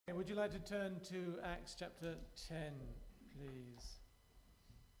would you like to turn to Acts chapter 10, please?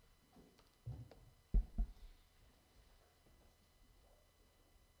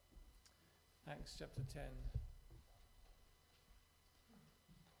 Acts chapter 10.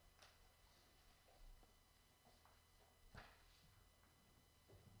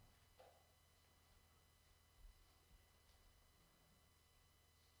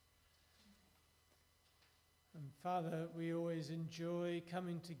 And Father, we always enjoy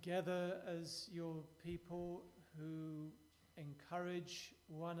coming together as your people who encourage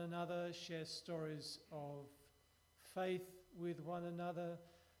one another, share stories of faith with one another,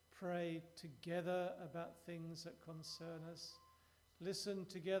 pray together about things that concern us, listen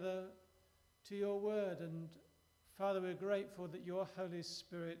together to your word. And Father, we're grateful that your Holy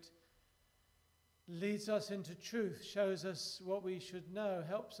Spirit leads us into truth, shows us what we should know,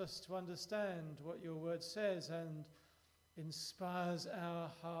 helps us to understand what your word says, and inspires our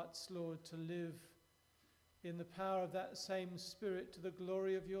hearts, Lord, to live in the power of that same Spirit to the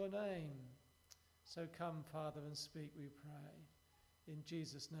glory of your name. So come, Father, and speak, we pray. In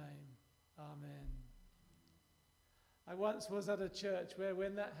Jesus' name, amen. I once was at a church where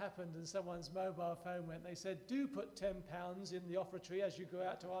when that happened and someone's mobile phone went, they said, do put £10 in the offertory as you go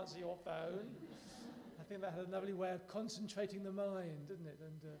out to answer your phone. I think that had a lovely way of concentrating the mind, didn't it?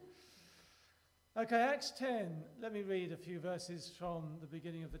 Okay, Acts 10. Let me read a few verses from the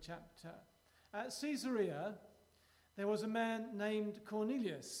beginning of the chapter. At Caesarea, there was a man named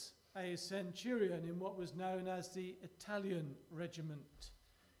Cornelius, a centurion in what was known as the Italian regiment.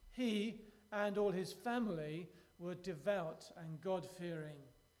 He and all his family were devout and God-fearing.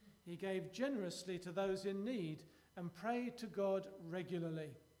 He gave generously to those in need and prayed to God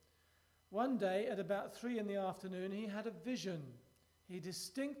regularly. One day at about 3 p.m, he had a vision. He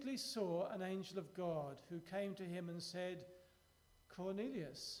distinctly saw an angel of God who came to him and said,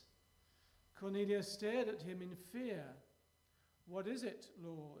 Cornelius. Cornelius stared at him in fear. What is it,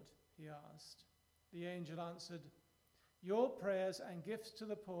 Lord? He asked. The angel answered, your prayers and gifts to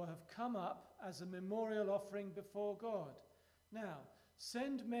the poor have come up as a memorial offering before God. Now,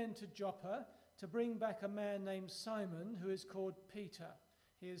 send men to Joppa to bring back a man named Simon who is called Peter.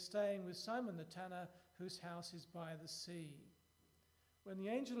 He is staying with Simon the tanner, whose house is by the sea. When the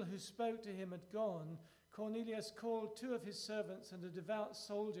angel who spoke to him had gone, Cornelius called 2 of his servants and a devout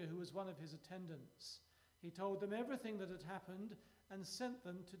soldier who was one of his attendants. He told them everything that had happened and sent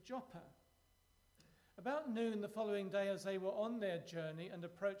them to Joppa. About noon the following day, as they were on their journey and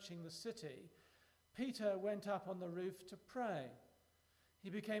approaching the city, Peter went up on the roof to pray. He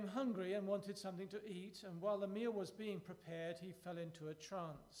became hungry and wanted something to eat, and while the meal was being prepared, he fell into a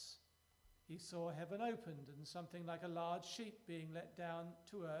trance. He saw heaven opened and something like a large sheet being let down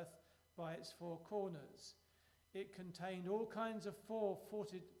to earth by its 4 corners. It contained all kinds of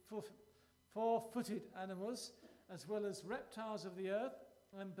four-footed animals, as well as reptiles of the earth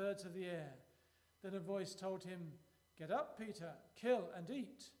and birds of the air. Then a voice told him, get up, Peter, kill and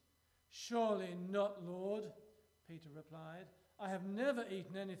eat. Surely not, Lord, Peter replied. I have never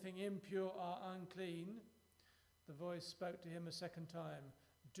eaten anything impure or unclean. The voice spoke to him a second time.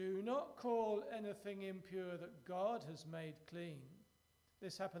 Do not call anything impure that God has made clean.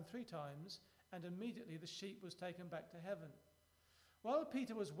 This happened 3 times, and immediately the sheep was taken back to heaven. While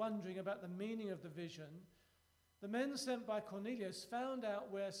Peter was wondering about the meaning of the vision, the men sent by Cornelius found out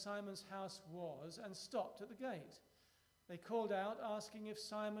where Simon's house was and stopped at the gate. They called out, asking if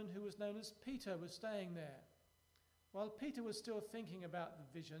Simon, who was known as Peter, was staying there. While Peter was still thinking about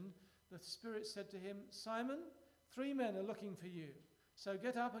the vision, the Spirit said to him, Simon, 3 men are looking for you, so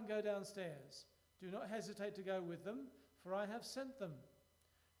get up and go downstairs. Do not hesitate to go with them, for I have sent them.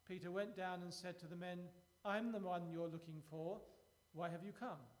 Peter went down and said to the men, I'm the one you're looking for. Why have you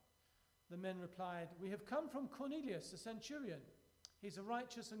come? The men replied, we have come from Cornelius, the centurion. He's a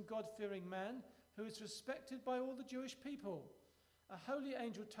righteous and God-fearing man who is respected by all the Jewish people. A holy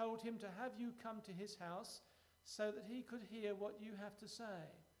angel told him to have you come to his house so that he could hear what you have to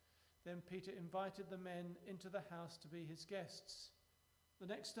say. Then Peter invited the men into the house to be his guests. The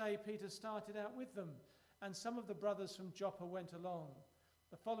next day Peter started out with them, and some of the brothers from Joppa went along.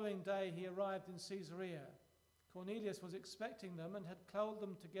 The following day he arrived in Caesarea. Cornelius was expecting them and had called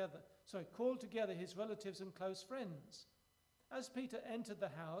together his relatives and close friends. As Peter entered the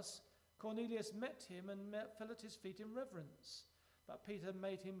house, Cornelius met him and fell at his feet in reverence. But Peter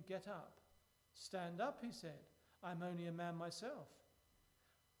made him get up. Stand up, he said. I'm only a man myself.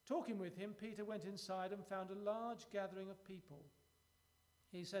 Talking with him, Peter went inside and found a large gathering of people.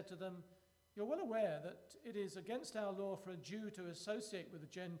 He said to them, you're well aware that it is against our law for a Jew to associate with a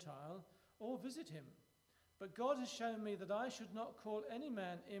Gentile or visit him. But God has shown me that I should not call any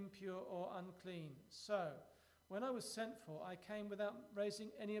man impure or unclean. So, when I was sent for, I came without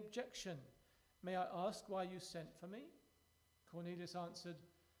raising any objection. May I ask why you sent for me?" Cornelius answered,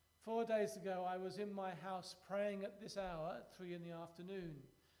 4 days ago I was in my house praying at this hour at 3 p.m.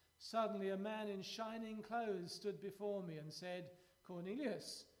 Suddenly a man in shining clothes stood before me and said,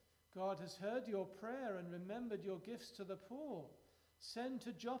 'Cornelius, God has heard your prayer and remembered your gifts to the poor. Send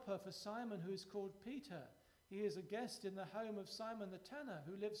to Joppa for Simon, who is called Peter. He is a guest in the home of Simon the tanner,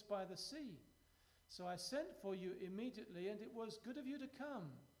 who lives by the sea.' So I sent for you immediately, and it was good of you to come.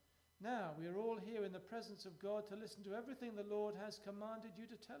 Now we are all here in the presence of God to listen to everything the Lord has commanded you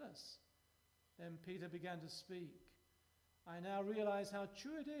to tell us." Then Peter began to speak. "I now realize how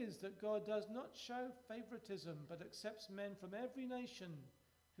true it is that God does not show favoritism, but accepts men from every nation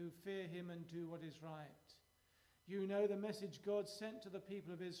who fear him and do what is right. You know the message God sent to the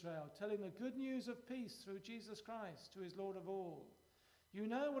people of Israel, telling the good news of peace through Jesus Christ, who is Lord of all. You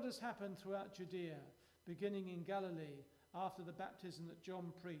know what has happened throughout Judea, beginning in Galilee, after the baptism that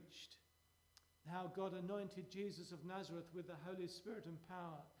John preached, how God anointed Jesus of Nazareth with the Holy Spirit and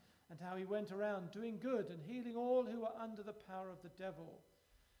power, and how he went around doing good and healing all who were under the power of the devil,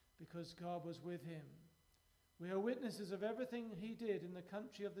 because God was with him. We are witnesses of everything he did in the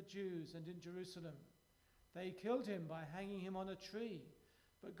country of the Jews and in Jerusalem. They killed him by hanging him on a tree,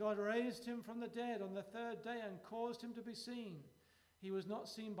 but God raised him from the dead on the 3rd day and caused him to be seen. He was not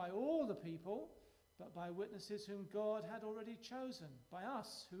seen by all the people, but by witnesses whom God had already chosen, by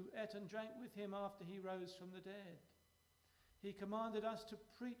us who ate and drank with him after he rose from the dead. He commanded us to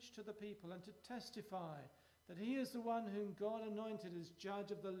preach to the people and to testify that he is the one whom God anointed as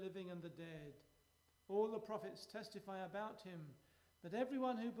judge of the living and the dead. All the prophets testify about him, that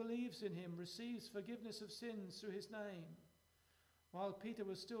everyone who believes in him receives forgiveness of sins through his name." While Peter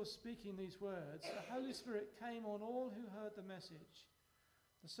was still speaking these words, the Holy Spirit came on all who heard the message.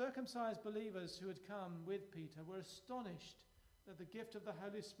 The circumcised believers who had come with Peter were astonished that the gift of the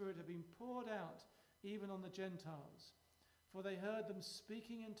Holy Spirit had been poured out even on the Gentiles, for they heard them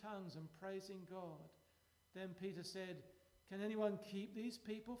speaking in tongues and praising God. Then Peter said, "Can anyone keep these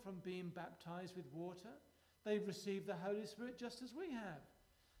people from being baptized with water? They've received the Holy Spirit just as we have."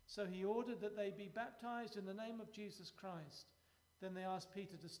 So he ordered that they be baptized in the name of Jesus Christ. Then they asked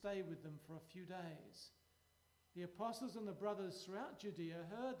Peter to stay with them for a few days. The apostles and the brothers throughout Judea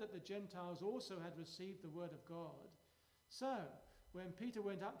heard that the Gentiles also had received the word of God. So, when Peter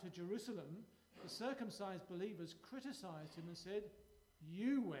went up to Jerusalem, the circumcised believers criticized him and said,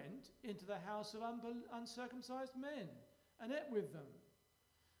 "You went into the house of uncircumcised men and ate with them."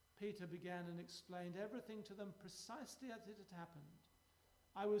 Peter began and explained everything to them precisely as it had happened.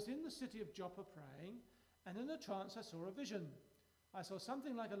 "I was in the city of Joppa praying, and in a trance I saw a vision. I saw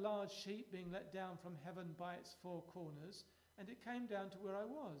something like a large sheet being let down from heaven by its 4 corners, and it came down to where I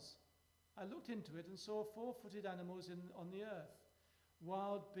was. I looked into it and saw 4-footed animals on the earth,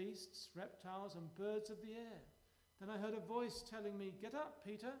 wild beasts, reptiles, and birds of the air. Then I heard a voice telling me, 'Get up,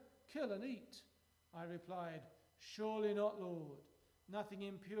 Peter, kill and eat.' I replied, 'Surely not, Lord. Nothing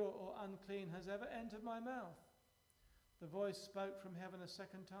impure or unclean has ever entered my mouth.' The voice spoke from heaven a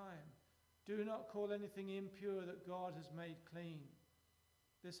second time, 'Do not call anything impure that God has made clean.'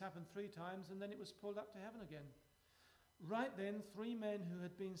 This happened 3 times, and then it was pulled up to heaven again. Right then, 3 men who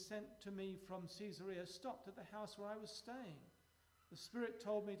had been sent to me from Caesarea stopped at the house where I was staying. The Spirit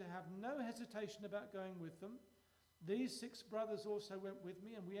told me to have no hesitation about going with them. These 6 brothers also went with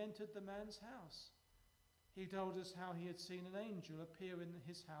me, and we entered the man's house. He told us how he had seen an angel appear in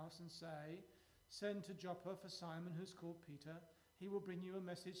his house and say, 'Send to Joppa for Simon, who's called Peter. He will bring you a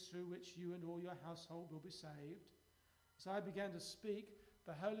message through which you and all your household will be saved.' As I began to speak,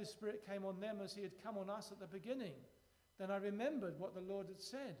 the Holy Spirit came on them as he had come on us at the beginning. Then I remembered what the Lord had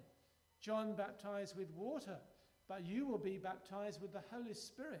said. 'John baptized with water, but you will be baptized with the Holy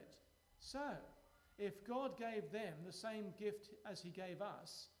Spirit.' So, if God gave them the same gift as he gave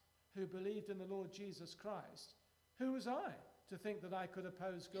us, who believed in the Lord Jesus Christ, who was I to think that I could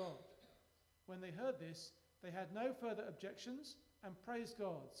oppose God?" When they heard this, they had no further objections and praised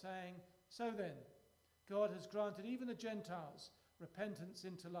God, saying, "So then, God has granted even the Gentiles repentance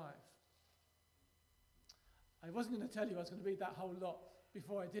into life." I wasn't going to tell you I was going to read that whole lot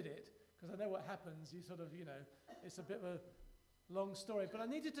before I did it, because I know what happens. You sort of, it's a bit of a long story. But I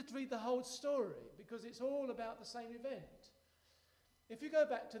needed to read the whole story, because it's all about the same event. If you go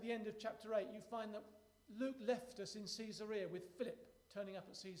back to the end of chapter 8, you find that Luke left us in Caesarea with Philip turning up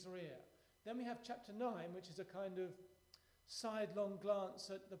at Caesarea. Then we have chapter 9, which is a kind of sidelong glance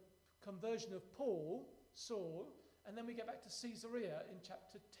at the conversion of Saul, and then we get back to Caesarea in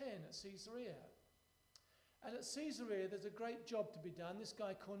chapter 10 at Caesarea. And at Caesarea, there's a great job to be done. This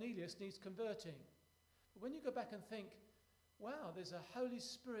guy Cornelius needs converting. But when you go back and think, wow, there's a Holy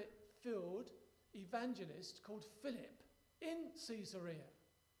Spirit-filled evangelist called Philip in Caesarea.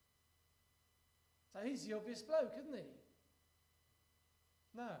 So he's the obvious bloke, isn't he?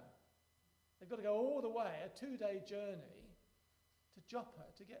 No. They've got to go all the way, a 2-day journey, to Joppa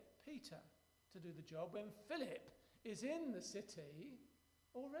to get Peter to do the job when Philip is in the city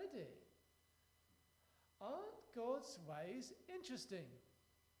already. Aren't God's ways interesting,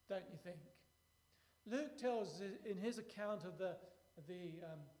 don't you think? Luke tells in his account of the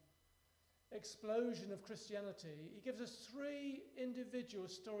explosion of Christianity, he gives us 3 individual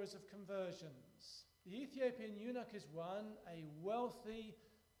stories of conversions. The Ethiopian eunuch is one, a wealthy,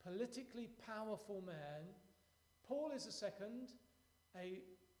 politically powerful man. Paul is a second, a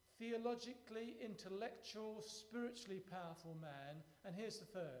theologically, intellectual, spiritually powerful man. And here's the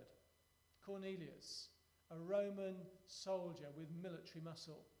third, Cornelius, a Roman soldier with military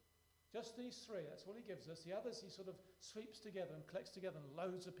muscle. Just these 3, that's all he gives us. The others he sort of sweeps together and collects together, and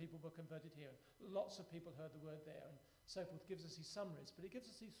loads of people were converted here. Lots of people heard the word there, and so forth. Gives us these summaries. But he gives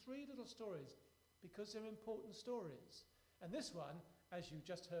us these 3 little stories because they're important stories. And this one, as you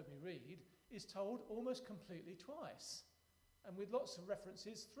just heard me read, is told almost completely twice. And with lots of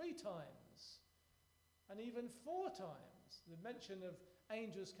references 3 times. And even 4 times. The mention of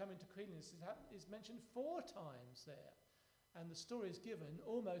angels coming to Cornelius is mentioned 4 times there. And the story is given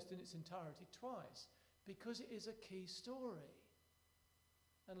almost in its entirety twice, because it is a key story.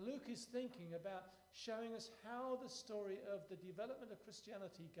 And Luke is thinking about showing us how the story of the development of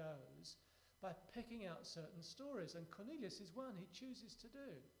Christianity goes by picking out certain stories. And Cornelius is one he chooses to do.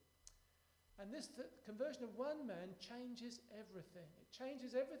 And the conversion of one man changes everything. It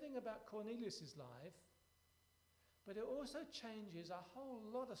changes everything about Cornelius' life, but it also changes a whole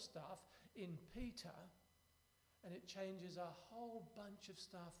lot of stuff in Peter. And it changes a whole bunch of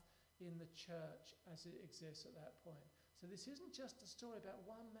stuff in the church as it exists at that point. So this isn't just a story about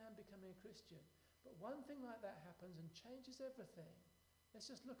one man becoming a Christian, but one thing like that happens and changes everything. Let's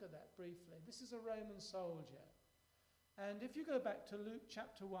just look at that briefly. This is a Roman soldier. And if you go back to Luke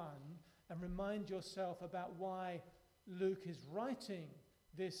chapter 1 and remind yourself about why Luke is writing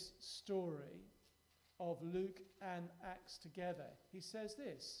this story of Luke and Acts together, he says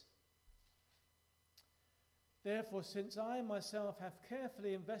this: "Therefore, since I myself have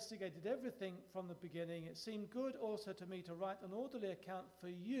carefully investigated everything from the beginning, it seemed good also to me to write an orderly account for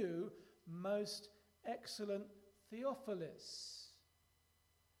you, most excellent Theophilus."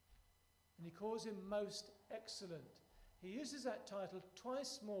 And he calls him most excellent. He uses that title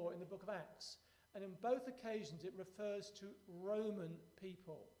twice more in the book of Acts, and in both occasions it refers to Roman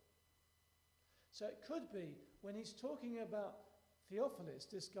people. So it could be, when he's talking about Theophilus,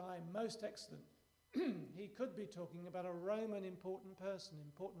 this guy, most excellent, he could be talking about a Roman important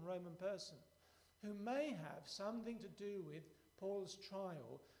Roman person, who may have something to do with Paul's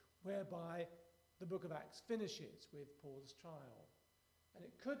trial, whereby the book of Acts finishes with Paul's trial. And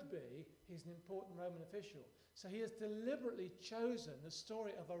it could be he's an important Roman official. So he has deliberately chosen the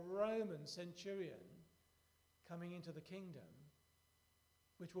story of a Roman centurion coming into the kingdom,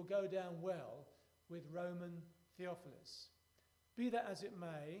 which will go down well with Roman Theophilus. Be that as it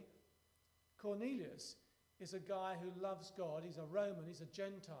may, Cornelius is a guy who loves God. He's a Roman, he's a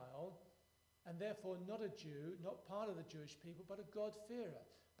Gentile, and therefore not a Jew, not part of the Jewish people, but a God-fearer.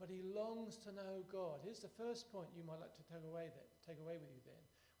 But he longs to know God. Here's the first point you might like to take away with you then.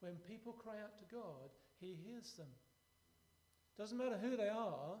 When people cry out to God, he hears them. Doesn't matter who they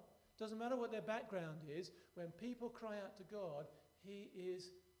are, doesn't matter what their background is, when people cry out to God, he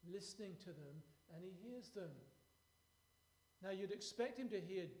is listening to them and he hears them. Now, you'd expect him to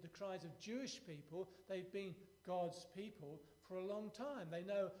hear the cries of Jewish people. They've been God's people for a long time. They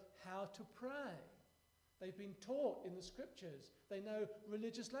know how to pray. They've been taught in the scriptures. They know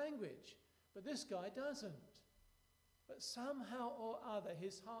religious language. But this guy doesn't. But somehow or other,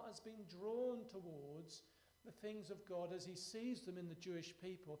 his heart has been drawn towards the things of God as he sees them in the Jewish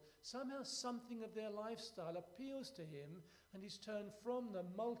people. Somehow something of their lifestyle appeals to him, and he's turned from the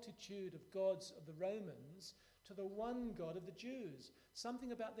multitude of gods of the Romans to the one God of the Jews.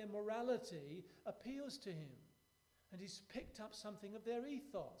 Something about their morality appeals to him. And he's picked up something of their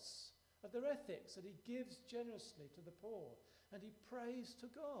ethos, of their ethics, that he gives generously to the poor. And he prays to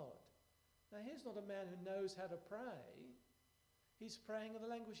God. Now, here's not a man who knows how to pray. He's praying in the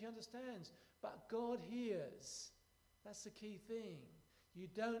language he understands. But God hears. That's the key thing. You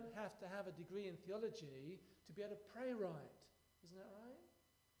don't have to have a degree in theology to be able to pray right. Isn't that right?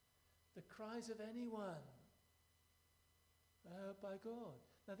 The cries of anyone are heard by God.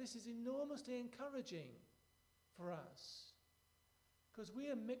 Now, this is enormously encouraging for us. Because we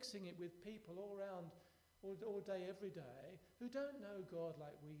are mixing it with people all around, all day, every day, who don't know God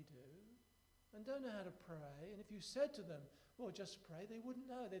like we do and don't know how to pray. And if you said to them, well, just pray, they wouldn't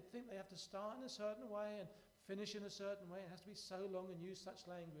know. They'd think they have to start in a certain way and finish in a certain way. It has to be so long and use such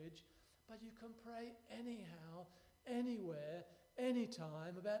language. But you can pray anyhow, anywhere,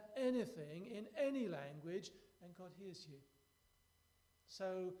 anytime, about anything, in any language, and God hears you.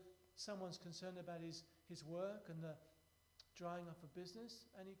 So someone's concerned about his work and the drying up of business,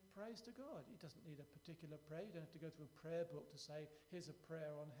 and he prays to God. He doesn't need a particular prayer. You don't have to go through a prayer book to say, here's a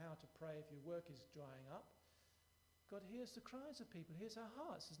prayer on how to pray if your work is drying up. God hears the cries of people, hears our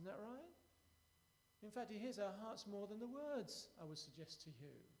hearts, isn't that right? In fact, he hears our hearts more than the words, I would suggest to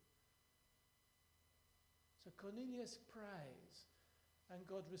you. So Cornelius prays, and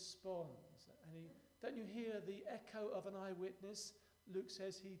God responds. And don't you hear the echo of an eyewitness? Luke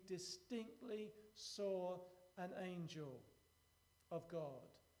says he distinctly saw an angel of God.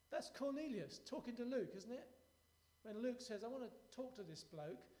 That's Cornelius talking to Luke, isn't it? When Luke says, I want to talk to this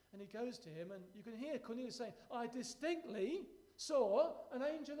bloke, and he goes to him, and you can hear Cornelius saying, I distinctly saw an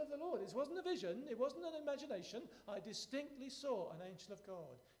angel of the Lord. It wasn't a vision, it wasn't an imagination. I distinctly saw an angel of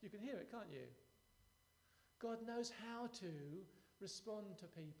God. You can hear it, can't you? God knows how to respond to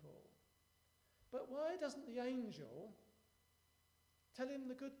people. But why doesn't the angel tell him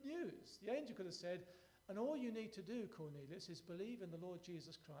the good news? The angel could have said, and all you need to do, Cornelius, is believe in the Lord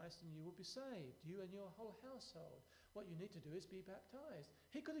Jesus Christ and you will be saved, you and your whole household. What you need to do is be baptized.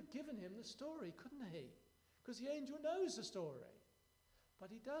 He could have given him the story, couldn't he? Because the angel knows the story. But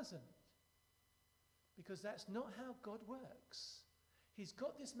he doesn't. Because that's not how God works. He's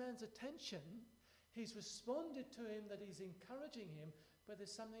got this man's attention. He's responded to him that he's encouraging him, but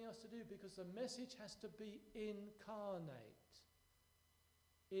there's something else to do because the message has to be incarnate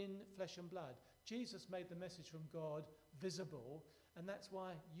in flesh and blood. Jesus made the message from God visible, and that's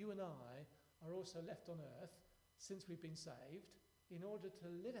why you and I are also left on earth since we've been saved in order to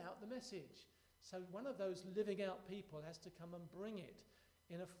live out the message. So one of those living out people has to come and bring it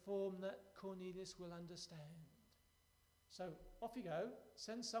in a form that Cornelius will understand. So off you go,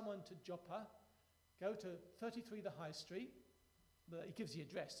 send someone to Joppa, go to 33 the High Street. He gives the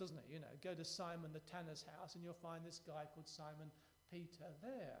address, doesn't he? Go to Simon the tanner's house and you'll find this guy called Simon Peter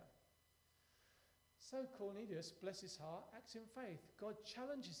there. So Cornelius, bless his heart, acts in faith. God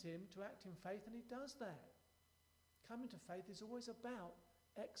challenges him to act in faith and he does that. Coming to faith is always about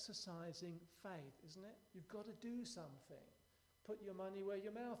exercising faith, isn't it? You've got to do something. Put your money where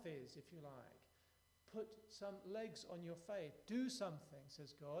your mouth is, if you like. Put some legs on your faith. Do something,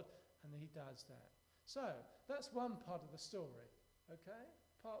 says God, and he does that. So, that's one part of the story, okay?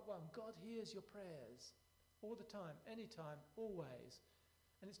 Part one, God hears your prayers all the time, anytime, always.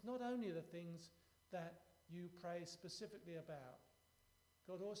 And it's not only the things that you pray specifically about.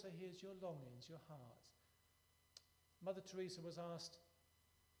 God also hears your longings, your heart. Mother Teresa was asked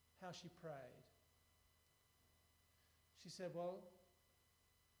how she prayed. She said, well,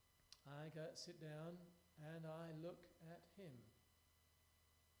 I sit down and I look at him.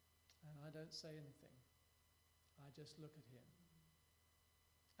 And I don't say anything. I just look at him.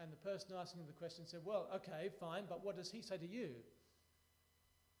 And the person asking the question said, well, okay, fine, but what does he say to you?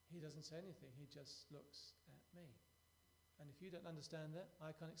 He doesn't say anything. He just looks at me. And if you don't understand that,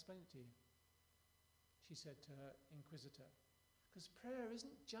 I can't explain it to you, she said to her inquisitor. Because prayer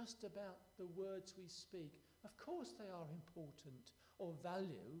isn't just about the words we speak. Of course they are important or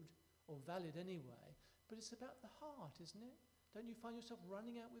valued or valid anyway, but it's about the heart, isn't it? Don't you find yourself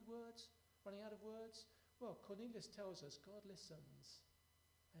running out of words? Well, Cornelius tells us God listens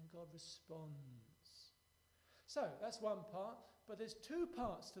and God responds. So that's one part, but there's two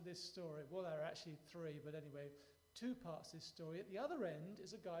parts to this story. Well, there are actually three, but anyway, two parts to this story. At the other end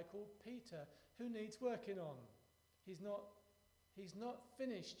is a guy called Peter who needs working on. He's not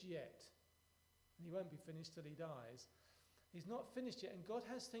finished yet, and he won't be finished till he dies. He's not finished yet, and God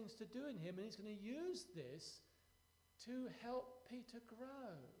has things to do in him, and he's going to use this to help Peter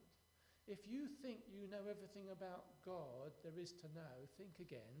grow. If you think you know everything about God there is to know, think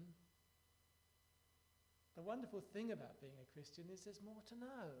again. The wonderful thing about being a Christian is there's more to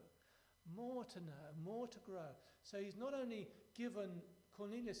know, more to grow. So he's not only given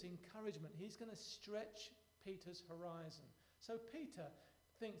Cornelius encouragement, he's going to stretch Peter's horizon. So Peter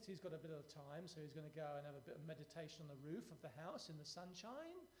thinks he's got a bit of time, so he's going to go and have a bit of meditation on the roof of the house in the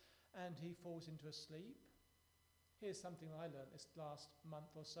sunshine, and he falls into a sleep. Here's something I learned this last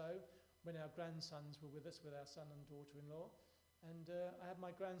month or so when our grandsons were with us, with our son and daughter-in-law, and I had my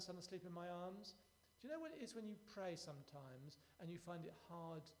grandson asleep in my arms. Do you know what it is when you pray sometimes and you find it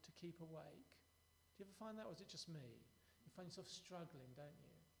hard to keep awake? Do Do you ever find that, or is it just me? You find yourself struggling, don't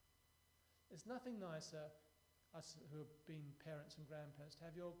you? There's nothing nicer, us who have been parents and grandparents, to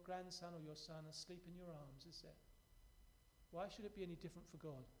have your grandson or your son asleep in your arms, is there? Why should it be any different for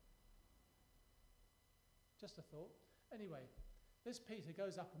God? Just a thought. Anyway, this Peter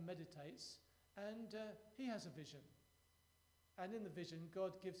goes up and meditates, and he has a vision. And in the vision,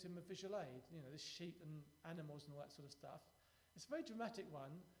 God gives him a visual aid, the sheep and animals and all that sort of stuff. It's a very dramatic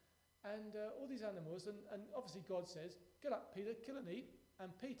one, and all these animals, and obviously God says, get up, Peter, kill and eat.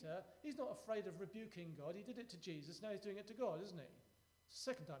 And Peter, he's not afraid of rebuking God. He did it to Jesus, now he's doing it to God, isn't he? It's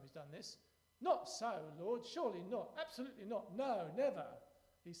the second time he's done this. Not so, Lord, surely not, absolutely not, no, never,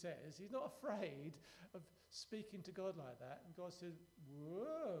 he says. He's not afraid of speaking to God like that. And God says,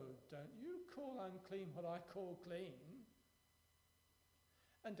 whoa, don't you call unclean what I call clean.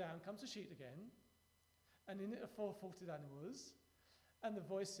 And down comes the sheet again, and in it are 4-footed animals, and the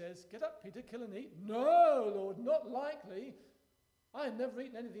voice says, get up, Peter, kill and eat. No, Lord, not likely. I have never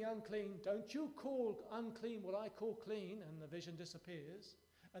eaten anything unclean. Don't you call unclean what I call clean. And the vision disappears.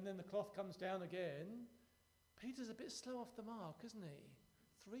 And then the cloth comes down again. Peter's a bit slow off the mark, isn't he?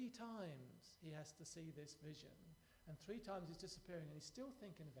 3 times he has to see this vision. And 3 times he's disappearing, and he's still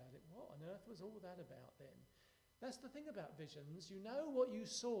thinking about it. What on earth was all that about then? That's the thing about visions. You know what you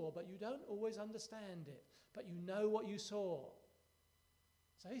saw, but you don't always understand it. But you know what you saw.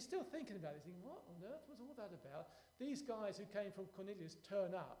 So he's still thinking about it, thinking, what on earth was all that about? These guys who came from Cornelius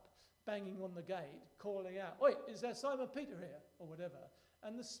turn up, banging on the gate, calling out, oi, is there Simon Peter here? Or whatever.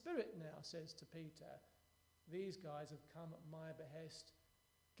 And the Spirit now says to Peter, these guys have come at my behest.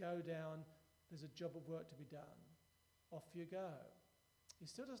 Go down, there's a job of work to be done. Off you go. He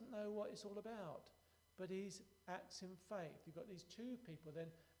still doesn't know what it's all about, but he acts in faith. You've got these 2 people then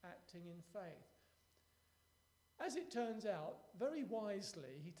acting in faith. As it turns out, very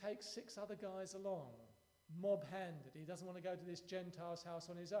wisely, he takes 6 other guys along, mob-handed. He doesn't want to go to this Gentile's house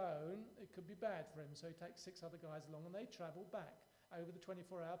on his own. It could be bad for him, so he takes 6 other guys along, and they travel back over the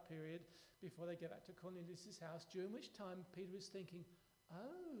 24-hour period before they get back to Cornelius' house, during which time Peter is thinking,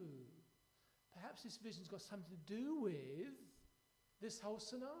 oh, perhaps this vision's got something to do with this whole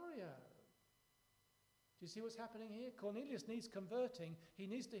scenario. Do you see what's happening here? Cornelius needs converting. He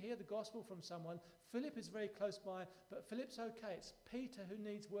needs to hear the gospel from someone. Philip is very close by, but Philip's okay. It's Peter who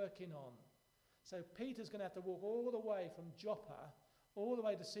needs working on. So Peter's going to have to walk all the way from Joppa, all the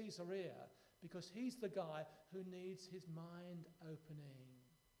way to Caesarea, because he's the guy who needs his mind opening.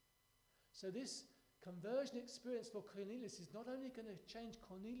 So this conversion experience for Cornelius is not only going to change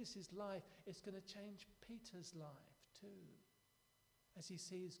Cornelius' life, it's going to change Peter's life too. As he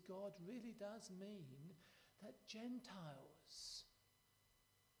sees God really does mean that Gentiles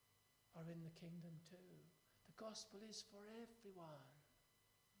are in the kingdom too. The gospel is for everyone.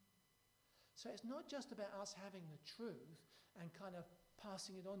 So it's not just about us having the truth and kind of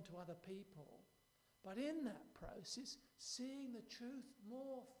passing it on to other people, but in that process, seeing the truth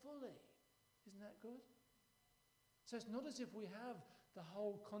more fully. Isn't that good? So it's not as if we have the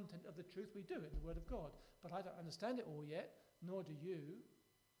whole content of the truth. We do in the Word of God, but I don't understand it all yet. Nor do you,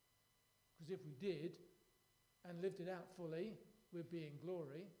 because if we did and lived it out fully, we'd be in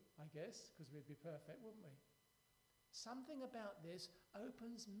glory, I guess, because we'd be perfect, wouldn't we? Something about this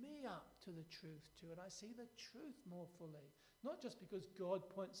opens me up to the truth too, and I see the truth more fully. Not just because God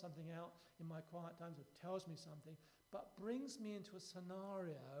points something out in my quiet times or tells me something, but brings me into a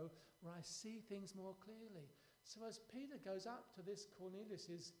scenario where I see things more clearly. So as Peter goes up to this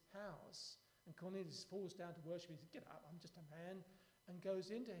Cornelius' house, and Cornelius falls down to worship. He says, get up, I'm just a man. And goes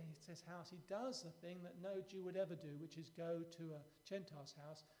into his house. He does the thing that no Jew would ever do, which is go to a Gentile's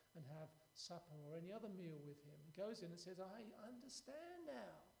house and have supper or any other meal with him. He goes in and says, I understand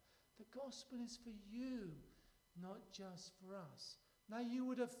now. The gospel is for you, not just for us. Now you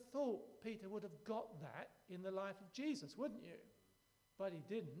would have thought Peter would have got that in the life of Jesus, wouldn't you? But he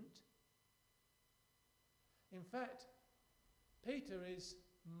didn't. In fact, Peter is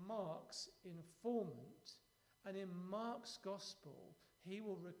Mark's informant, and in Mark's gospel he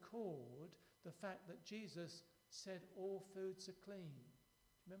will record the fact that Jesus said all foods are clean.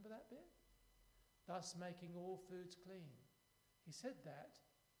 Remember that bit? Thus making all foods clean. He said that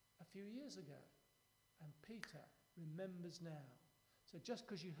a few years ago, and Peter remembers now. So just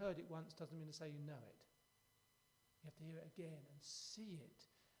because you heard it once doesn't mean to say you know it. You have to hear it again and see it,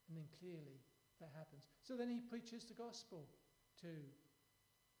 and then clearly that happens. So then he preaches the gospel to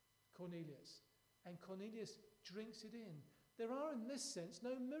Cornelius, and Cornelius drinks it in. There are, in this sense,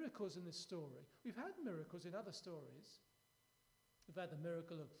 no miracles in this story. We've had miracles in other stories. We've had the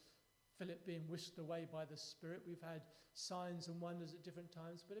miracle of Philip being whisked away by the Spirit. We've had signs and wonders at different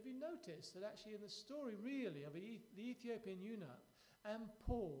times. But have you noticed that actually in the story really of the Ethiopian eunuch and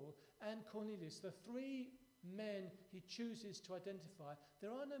Paul and Cornelius, the three men he chooses to identify, there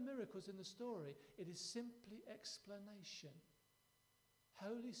are no miracles in the story. It is simply explanation.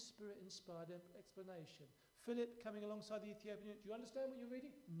 Holy Spirit inspired explanation. Philip coming alongside the Ethiopian, do you understand what you're reading?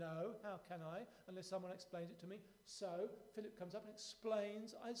 No, how can I, unless someone explains it to me? So Philip comes up and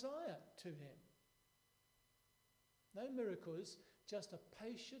explains Isaiah to him. No miracles, just a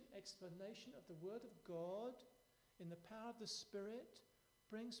patient explanation of the word of God in the power of the Spirit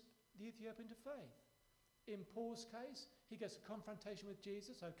brings the Ethiopian to faith. In Paul's case, he gets a confrontation with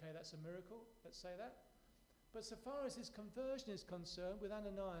Jesus. Okay, that's a miracle, let's say that. But so far as his conversion is concerned with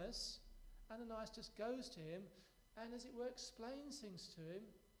Ananias just goes to him and, as it were, explains things to him,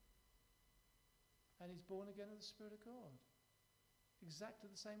 and he's born again of the Spirit of God. Exactly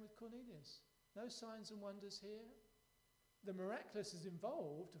the same with Cornelius. No signs and wonders here. The miraculous is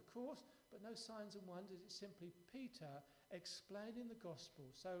involved, of course, but no signs and wonders. It's simply Peter explaining the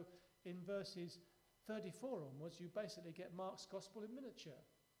gospel. So in verses 34 onwards, you basically get Mark's gospel in miniature.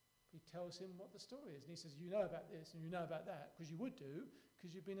 He tells him what the story is. And he says, you know about this and you know about that, because you would do,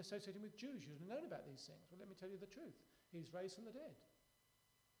 because you've been associating with Jews. You've known about these things. Well, let me tell you the truth. He's raised from the dead.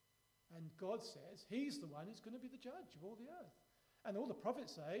 And God says he's the one who's going to be the judge of all the earth. And all the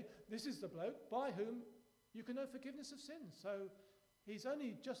prophets say, this is the bloke by whom you can know forgiveness of sins. So he's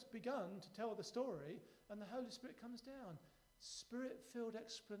only just begun to tell the story, and the Holy Spirit comes down. Spirit-filled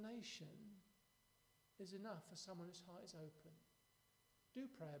explanation is enough for someone whose heart is open. Do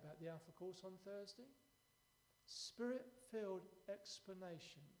pray about the Alpha course on Thursday. Spirit-filled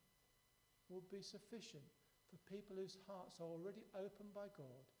explanation will be sufficient for people whose hearts are already opened by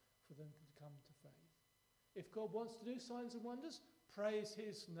God for them to come to faith. If God wants to do signs and wonders, praise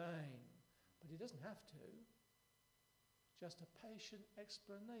his name. But he doesn't have to. Just a patient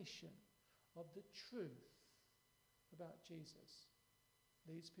explanation of the truth about Jesus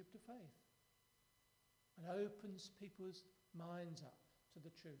leads people to faith and opens people's minds up to the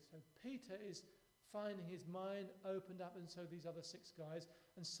truth. So Peter is finding his mind opened up, and so these other six guys,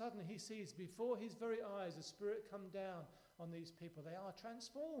 and suddenly he sees before his very eyes the Spirit come down on these people. They are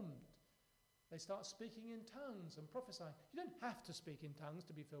transformed. They start speaking in tongues and prophesying. You don't have to speak in tongues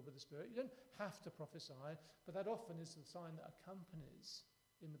to be filled with the Spirit. You don't have to prophesy, but that often is the sign that accompanies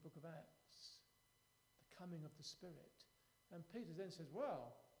in the book of Acts the coming of the Spirit. And Peter then says,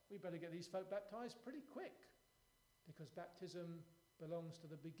 well, we better get these folk baptized pretty quick, because baptism belongs to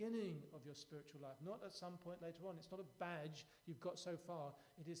the beginning of your spiritual life, not at some point later on. It's not a badge you've got so far.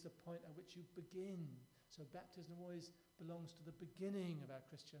 It is the point at which you begin. So baptism always belongs to the beginning of our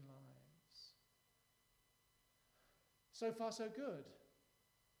Christian lives. So far, so good.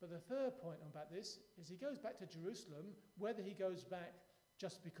 But the third point about this is he goes back to Jerusalem, whether he goes back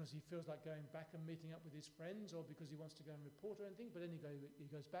just because he feels like going back and meeting up with his friends, or because he wants to go and report or anything, but anyway, he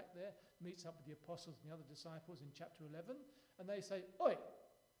goes back there, meets up with the apostles and the other disciples in chapter 11, and they say, oi,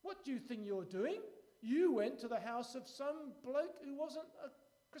 what do you think you're doing? You went to the house of some bloke who wasn't a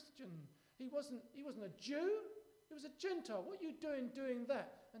Christian. He wasn't a Jew, he was a Gentile. What are you doing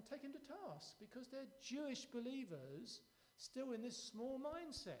that? And take him to task, because they're Jewish believers still in this small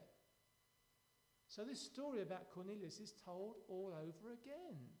mindset. So this story about Cornelius is told all over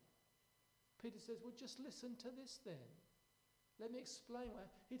again. Peter says, well, just listen to this then. Let me explain.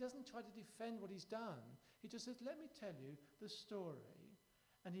 He doesn't try to defend what he's done. He just says, let me tell you the story.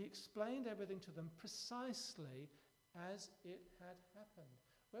 And he explained everything to them precisely as it had happened.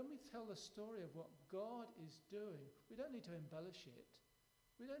 When we tell the story of what God is doing, we don't need to embellish it.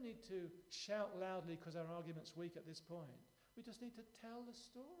 We don't need to shout loudly because our argument's weak at this point. We just need to tell the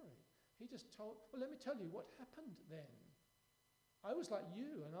story. He just told, well, let me tell you what happened then. I was like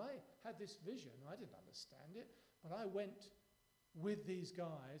you, and I had this vision. I didn't understand it, but I went with these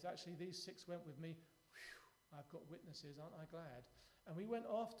guys. Actually, these six went with me. Whew, I've got witnesses, aren't I glad? And we went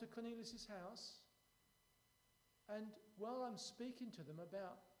off to Cornelius' house, and while I'm speaking to them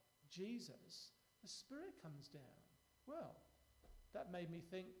about Jesus, the Spirit comes down. Well, that made me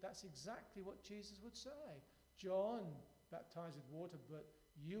think that's exactly what Jesus would say. John baptized with water, but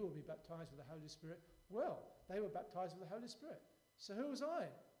you will be baptized with the Holy Spirit. Well, they were baptized with the Holy Spirit. So who was I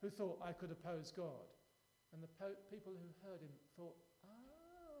who thought I could oppose God? And the people who heard him thought,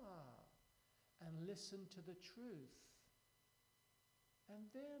 and listened to the truth. And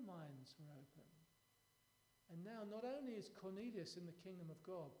their minds were open. And now not only is Cornelius in the kingdom of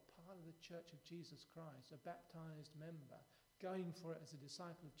God, part of the Church of Jesus Christ, a baptized member, going for it as a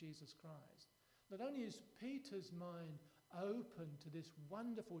disciple of Jesus Christ, not only is Peter's mind open to this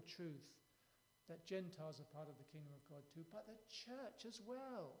wonderful truth that Gentiles are part of the kingdom of God too, but the church as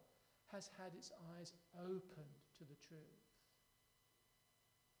well has had its eyes opened to the truth.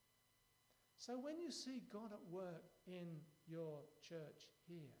 So when you see God at work in your church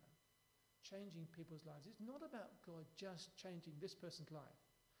here, changing people's lives, it's not about God just changing this person's life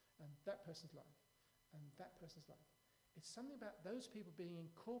and that person's life and that person's life. It's something about those people being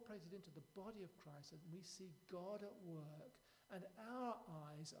incorporated into the body of Christ, and we see God at work, and our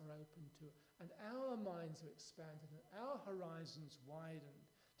eyes are open to it, and our minds are expanded, and our horizons widened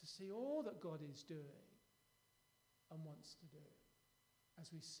to see all that God is doing and wants to do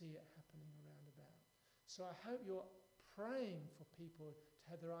as we see it happening around about. So I hope you're praying for people to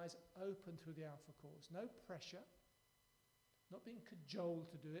have their eyes open through the Alpha course. No pressure, not being cajoled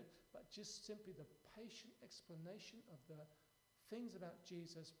to do it, but just simply the patient explanation of the things about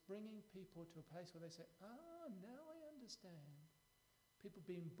Jesus, bringing people to a place where they say, now I understand. People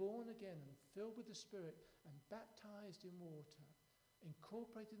being born again and filled with the Spirit and baptized in water,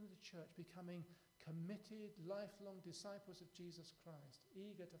 incorporated into the church, becoming committed, lifelong disciples of Jesus Christ,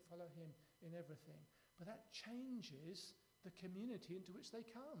 eager to follow him in everything. But that changes the community into which they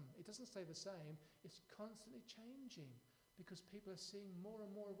come. It doesn't stay the same. It's constantly changing because people are seeing more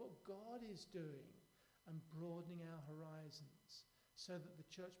and more of what God is doing and broadening our horizons so that the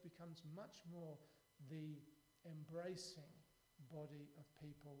church becomes much more the embracing body of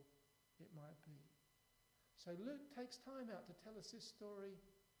people it might be. So Luke takes time out to tell us this story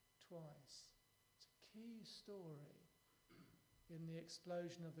twice. It's a key story in the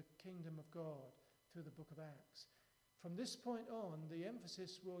explosion of the kingdom of God through the book of Acts. From this point on, the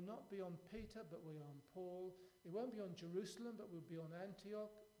emphasis will not be on Peter, but will be on Paul. It won't be on Jerusalem, but will be on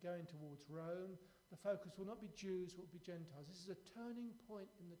Antioch, going towards Rome. The focus will not be Jews, it will be Gentiles. This is a turning point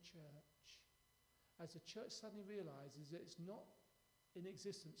in the church. As the church suddenly realizes that it's not in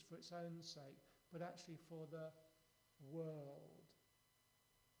existence for its own sake, but actually for the world.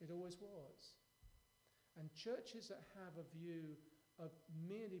 It always was. And churches that have a view of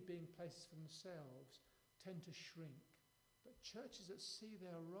merely being places for themselves tend to shrink. But churches that see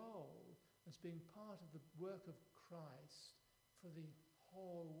their role as being part of the work of Christ for the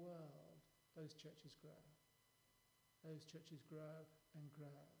whole world, those churches grow. Those churches grow and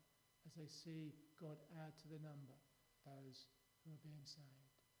grow as they see God add to the number those who are being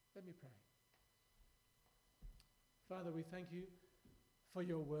saved. Let me pray. Father, we thank you for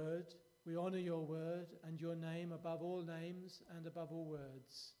your word. We honor your word and your name above all names and above all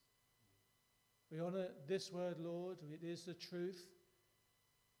words. We honor this word, Lord. It is the truth.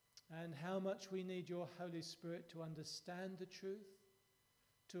 And how much we need your Holy Spirit to understand the truth,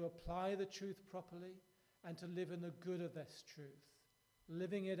 to apply the truth properly, and to live in the good of this truth,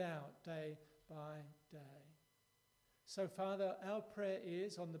 living it out day by day. So, Father, our prayer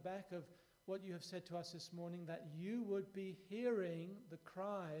is on the back of what you have said to us this morning, that you would be hearing the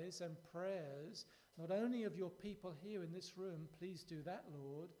cries and prayers, not only of your people here in this room, please do that,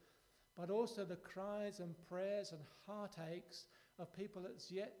 Lord, but also the cries and prayers and heartaches of people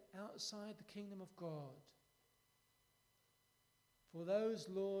that's yet outside the kingdom of God. For those,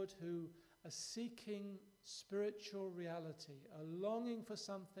 Lord, who are seeking spiritual reality, are longing for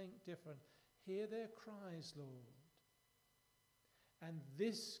something different, hear their cries, Lord. And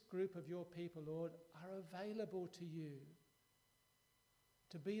this group of your people, Lord, are available to you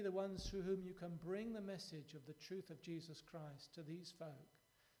to be the ones through whom you can bring the message of the truth of Jesus Christ to these folk.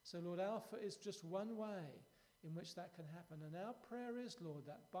 So, Lord, Alpha is just one way in which that can happen. And our prayer is, Lord,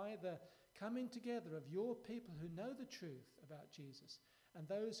 that by the coming together of your people who know the truth about Jesus and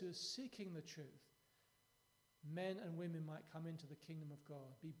those who are seeking the truth, men and women might come into the kingdom of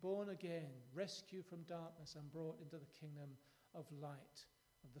God, be born again, rescued from darkness and brought into the kingdom of light,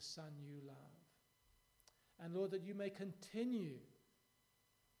 of the Son you love. And Lord, that you may continue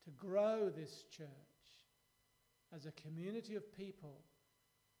to grow this church as a community of people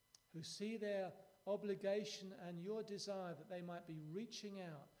who see their obligation and your desire that they might be reaching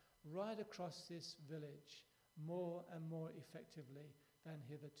out right across this village more and more effectively than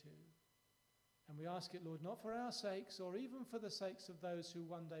hitherto. And we ask it, Lord, not for our sakes or even for the sakes of those who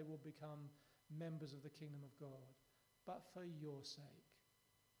one day will become members of the kingdom of God, but for your sake.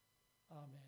 Amen.